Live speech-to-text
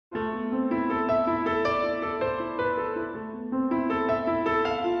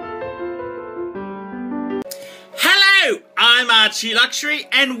I'm Archie Luxury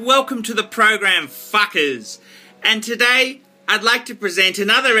and welcome to the program, fuckers. And today I'd like to present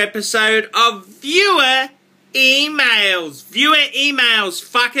another episode of Viewer Emails. Viewer Emails,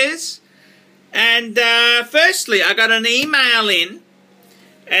 fuckers. And firstly, I got an email in,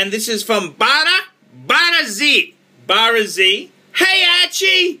 and this is from Bara Z. Hey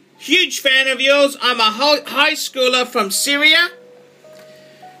Archie, huge fan of yours. I'm a high schooler from Syria,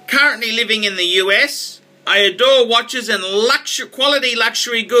 currently living in the US. I adore watches and quality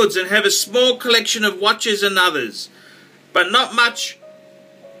luxury goods and have a small collection of watches and others, but not much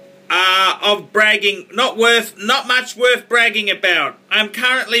not much worth bragging about. I'm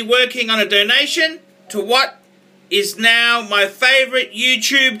currently working on a donation to what is now my favorite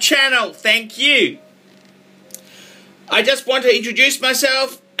YouTube channel. Thank you. I just want to introduce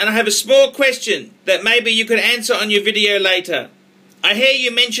myself, and I have a small question that maybe you could answer on your video later. I hear you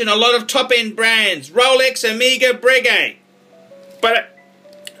mention a lot of top-end brands, Rolex, Omega, Breguet, but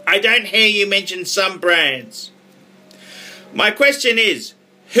I don't hear you mention some brands. My question is,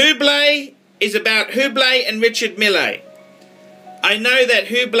 Hublot is about Hublot and Richard Mille. I know that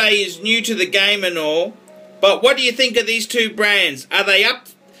Hublot is new to the game and all, but what do you think of these two brands? Are they up?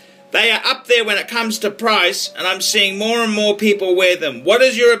 They are up there when it comes to price, and I'm seeing more and more people wear them. What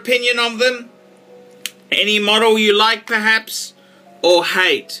is your opinion on them? Any model you like, perhaps? Or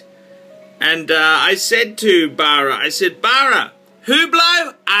hate? And I said to Bara, Bara,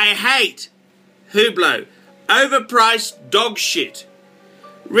 Hublot, I hate. Hublot, overpriced dog shit.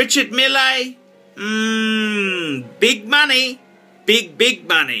 Richard Mille, big money, big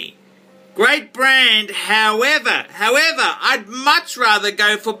money. Great brand, however, I'd much rather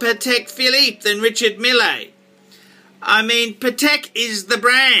go for Patek Philippe than Richard Mille. I mean, Patek is the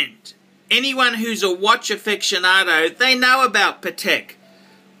brand. Anyone who's a watch aficionado, they know about Patek.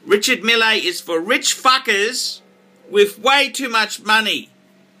 Richard Mille is for rich fuckers with way too much money.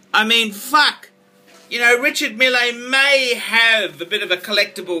 I mean, fuck. You know, Richard Mille may have a bit of a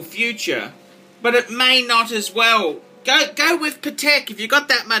collectible future, but it may not as well. Go with Patek. If you got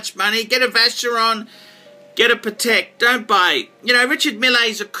that much money, get a Vacheron, get a Patek. Don't buy. You know, Richard Mille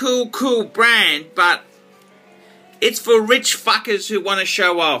is a cool brand, but it's for rich fuckers who want to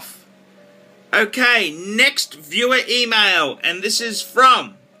show off. Okay, next viewer email, and this is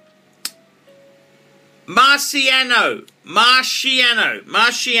from Marciano,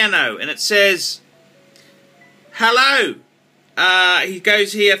 and it says, hello. He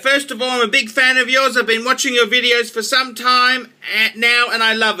goes here, first of all, I'm a big fan of yours. I've been watching your videos for some time now, and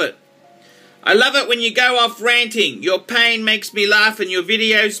I love it. I love it when you go off ranting. Your pain makes me laugh, and your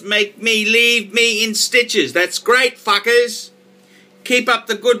videos make me leave me in stitches. That's great, fuckers. Keep up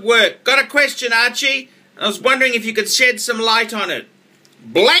the good work. Got a question, Archie? I was wondering if you could shed some light on it.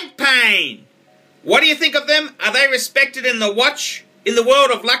 Blancpain. What do you think of them? Are they respected in the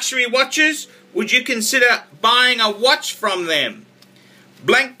world of luxury watches? Would you consider buying a watch from them?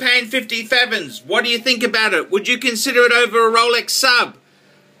 Blancpain 57s. What do you think about it? Would you consider it over a Rolex sub?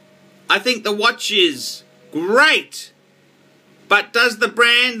 I think the watch is great. But does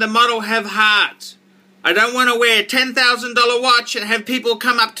the model have heart? I don't want to wear a $10,000 watch and have people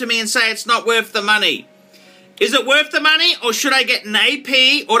come up to me and say it's not worth the money. Is it worth the money, or should I get an AP,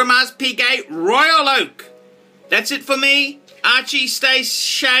 Audemars Piguet, Royal Oak? That's it for me. Archie, stay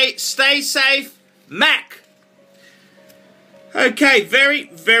safe. Mac. Okay,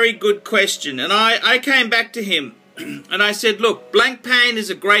 very good question. And I came back to him and I said, look, Blancpain is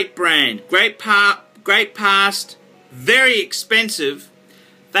a great brand. Great past, very expensive.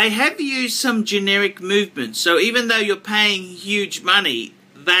 They have used some generic movements, so even though you're paying huge money,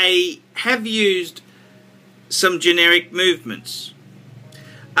 they have used some generic movements.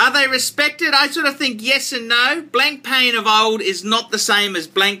 Are they respected? I sort of think yes and no. Blancpain of old is not the same as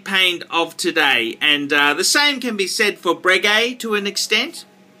Blancpain of today, and the same can be said for Breguet to an extent.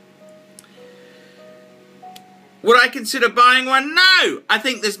 Would I consider buying one? No! I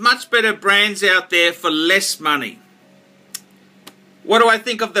think there's much better brands out there for less money. What do I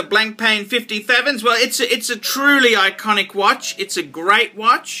think of the Blancpain 57s? Well, it's a truly iconic watch. It's a great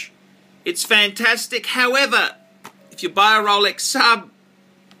watch. It's fantastic. However, if you buy a Rolex sub,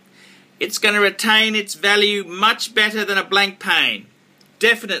 it's going to retain its value much better than a Blancpain.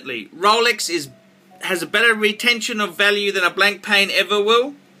 Definitely. Rolex has a better retention of value than a Blancpain ever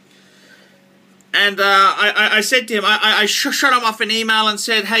will. And I said to him, I shot him off an email and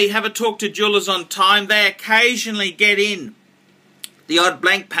said, hey, have a talk to jewelers on time. They occasionally get in the odd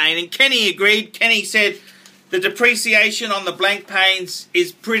Blancpain, and Kenny agreed. Kenny said the depreciation on the Blancpains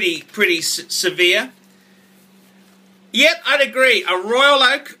is pretty severe. Yep, I'd agree. A Royal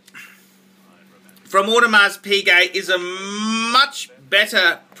Oak from Audemars Piguet is a much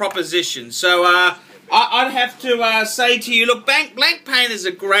better proposition. So I'd have to say to you, look, Blank Paint is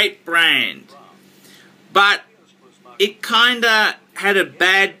a great brand, but it kind of had a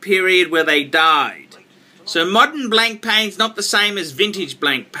bad period where they died. So modern Blank Paint's not the same as vintage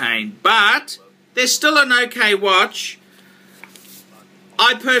Blank Paint, but they're still an okay watch.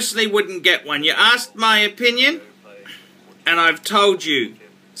 I personally wouldn't get one. You asked my opinion, and I've told you.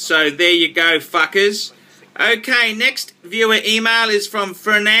 So there you go, fuckers. Okay, next viewer email is from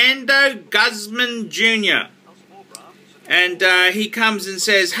Fernando Guzman Jr. And he comes and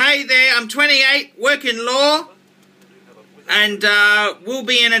says, "Hey there, I'm 28, work in law, and will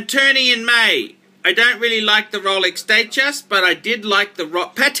be an attorney in May. I don't really like the Rolex Datejust, but I did like the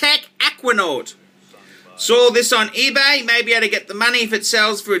Patek Aquanaut. Saw this on eBay, maybe able to get the money if it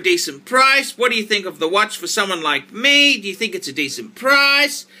sells for a decent price. What do you think of the watch for someone like me? Do you think it's a decent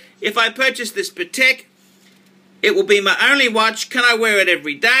price? If I purchase this Patek, it will be my only watch. Can I wear it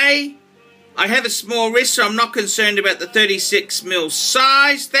every day? I have a small wrist, so I'm not concerned about the 36mm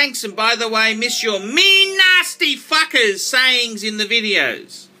size. Thanks, and by the way, miss your mean nasty fuckers sayings in the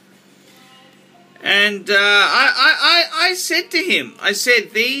videos." And I said to him, I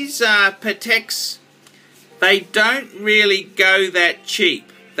said, these Pateks, they don't really go that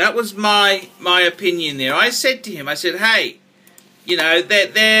cheap. That was my opinion there. I said to him, I said, hey, you know,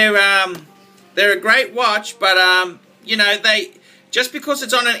 they're a great watch, but you know, just because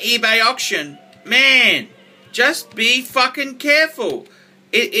it's on an eBay auction, man, just be fucking careful.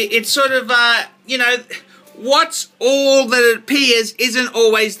 It's sort of you know, what's all that it appears isn't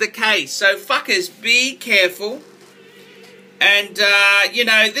always the case. So fuckers, be careful. And you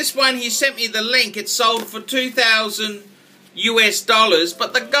know, this one, he sent me the link. It sold for $2,000 US,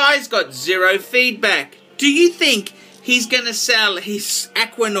 but the guy's got zero feedback. Do you think he's gonna sell his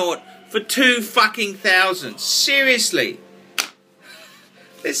Aquanaut for $2,000? Seriously.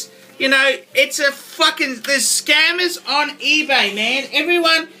 This, you know, it's a fucking, there's scammers on eBay, man.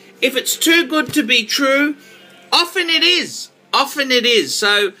 Everyone, if it's too good to be true, often it is. Often it is.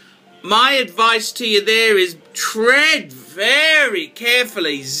 So my advice to you there is tread very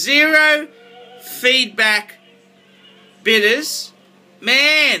carefully. Zero feedback bidders.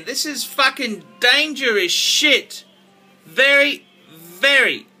 Man, this is fucking dangerous shit. Very,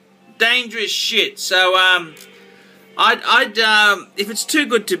 very dangerous shit. So, if it's too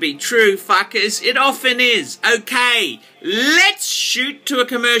good to be true, fuckers, it often is. Okay, let's shoot to a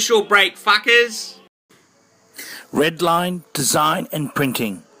commercial break, fuckers. Redline Design and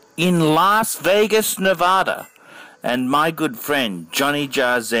Printing in Las Vegas, Nevada. And my good friend Johnny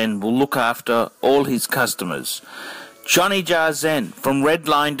Jarzen will look after all his customers. Johnny Jarzen from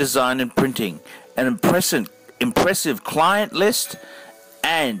Redline Design and Printing, an impressive client list,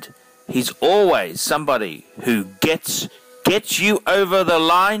 and he's always somebody who gets you over the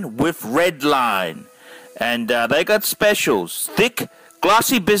line with Redline. And they got specials, thick,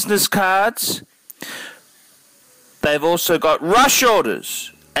 glossy business cards. They've also got rush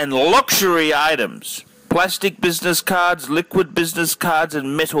orders and luxury items. Plastic business cards, liquid business cards,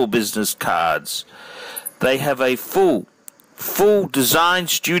 and metal business cards. They have a full design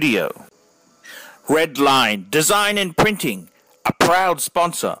studio. Redline Design and Printing, a proud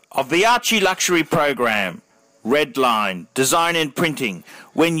sponsor of the Archie Luxury program. Redline Design and Printing,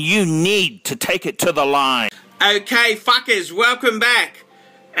 when you need to take it to the line. Okay, fuckers, welcome back.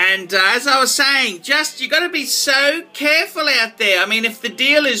 And as I was saying, you got to be so careful out there. I mean, if the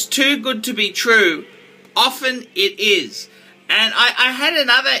deal is too good to be true, often it is. And I had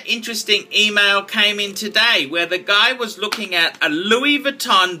another interesting email came in today where the guy was looking at a Louis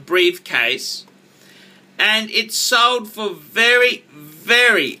Vuitton briefcase, and it sold for very,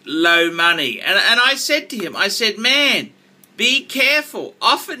 very low money. And I said to him, I said, man, be careful.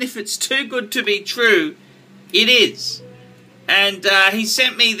 Often if it's too good to be true, it is. And he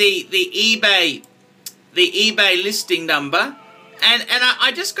sent me the eBay listing number. And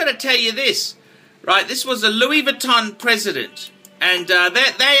I just got to tell you this. Right, this was a Louis Vuitton president, and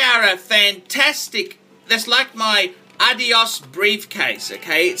they are a fantastic, that's like my Adios briefcase,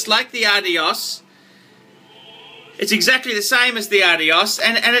 okay? It's like the Adios. It's exactly the same as the Adios,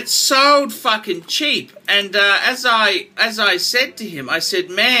 and it's sold fucking cheap. And as I said to him, I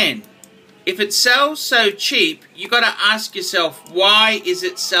said, man, if it sells so cheap, you got to ask yourself, why is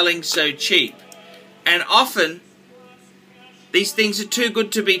it selling so cheap? And often, these things are too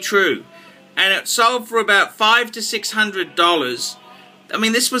good to be true. And it sold for about $500 to $600. I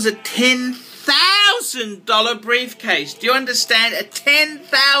mean, this was a $10,000 briefcase. Do you understand? A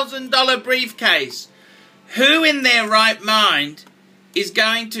 $10,000 briefcase. Who in their right mind is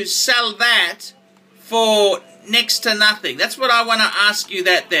going to sell that for next to nothing? That's what I want to ask you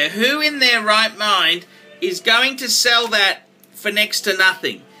that there. Who in their right mind is going to sell that for next to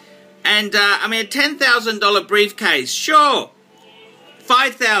nothing? And, I mean, a $10,000 briefcase, sure.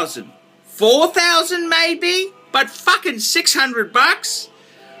 $5,000. $4,000 maybe? But fucking $600?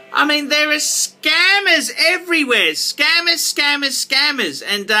 I mean, there are scammers everywhere. Scammers.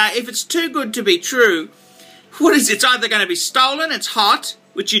 And if it's too good to be true, what is it? It's either going to be stolen, it's hot,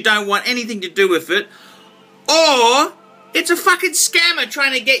 which you don't want anything to do with it, or it's a fucking scammer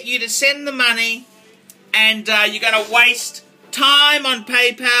trying to get you to send the money, and you're going to waste time on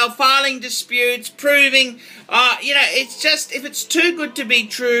PayPal, filing disputes, proving, you know, it's just, if it's too good to be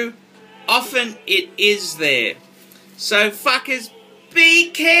true, often it is there. So, fuckers,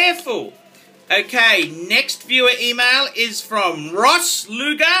 be careful. Okay, next viewer email is from Ross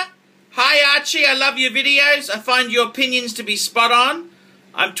Luger. Hi Archie, I love your videos. I find your opinions to be spot on.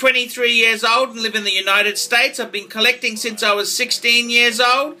 I'm 23 years old and live in the United States. I've been collecting since I was 16 years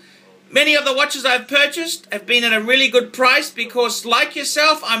old. Many of the watches I've purchased have been at a really good price because, like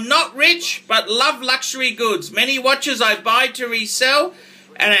yourself, I'm not rich but love luxury goods. Many watches I buy to resell,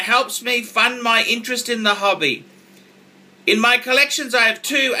 and it helps me fund my interest in the hobby. In my collections I have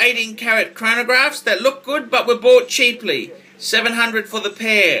two 18-carat chronographs that look good but were bought cheaply, $700 for the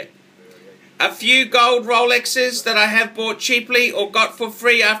pair. A few gold Rolexes that I have bought cheaply or got for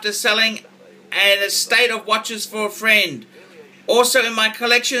free after selling, and a state of watches for a friend. Also in my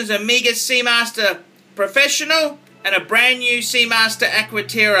collection is a Omega Seamaster Professional and a brand new Seamaster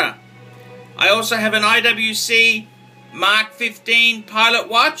Aquaterra. I also have an IWC Mark 15 pilot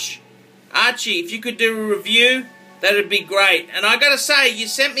watch. Archie, if you could do a review, that'd be great. And I gotta say, you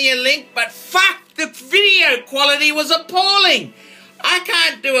sent me a link, but fuck, the video quality was appalling. I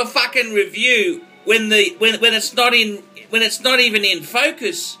can't do a fucking review when it's not even in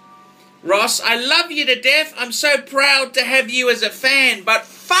focus. Ross, I love you to death. I'm so proud to have you as a fan, but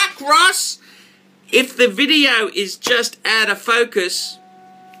fuck, Ross, if the video is just out of focus,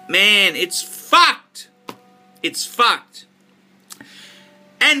 man, it's fucked. It's fucked.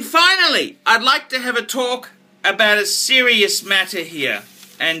 And finally, I'd like to have a talk about a serious matter here.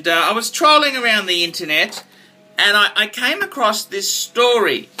 And I was trolling around the internet, and I came across this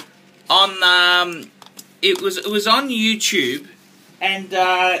story on it was on YouTube, and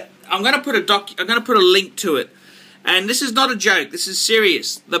I'm going to put a link to it. And this is not a joke. This is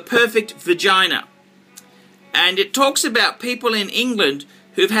serious. The Perfect Vagina. And it talks about people in England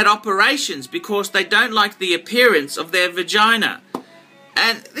who've had operations because they don't like the appearance of their vagina.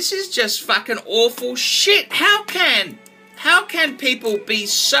 And this is just fucking awful shit. How can people be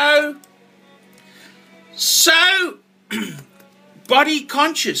so body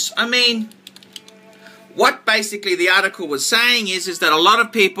conscious? I mean, what basically the article was saying is that a lot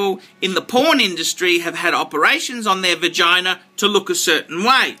of people in the porn industry have had operations on their vagina to look a certain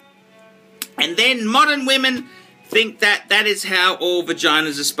way. And then modern women think that that is how all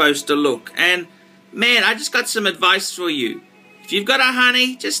vaginas are supposed to look. And man, I just got some advice for you. If you've got a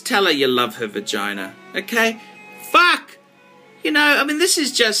honey, just tell her you love her vagina, okay? Fuck! You know, I mean, this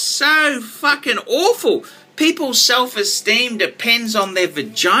is just so fucking awful. People's self-esteem depends on their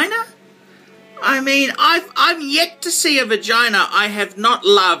vagina? I mean, I'm yet to see a vagina I have not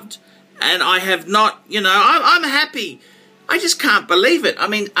loved, and I have not, you know, I'm happy. I just can't believe it. I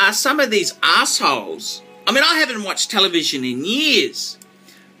mean, some of these assholes, I mean, I haven't watched television in years,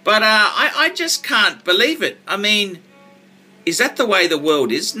 but I just can't believe it. I mean, is that the way the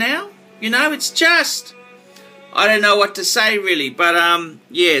world is now? You know, it's just, I don't know what to say really, but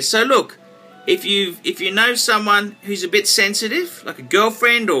yeah, so look, if you know someone who's a bit sensitive, like a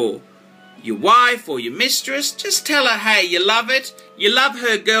girlfriend or your wife or your mistress, just tell her, hey, you love it, you love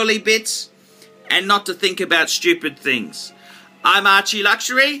her girly bits, and not to think about stupid things. I'm Archie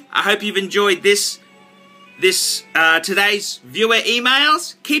Luxury. I hope you've enjoyed this today's viewer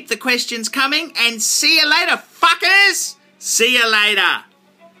emails. Keep the questions coming, and see you later, fuckers! See you later.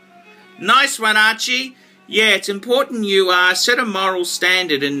 Nice one, Archie. Yeah, it's important you set a moral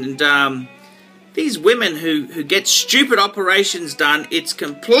standard, and these women who get stupid operations done, it's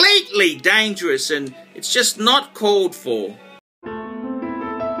completely dangerous, and it's just not called for.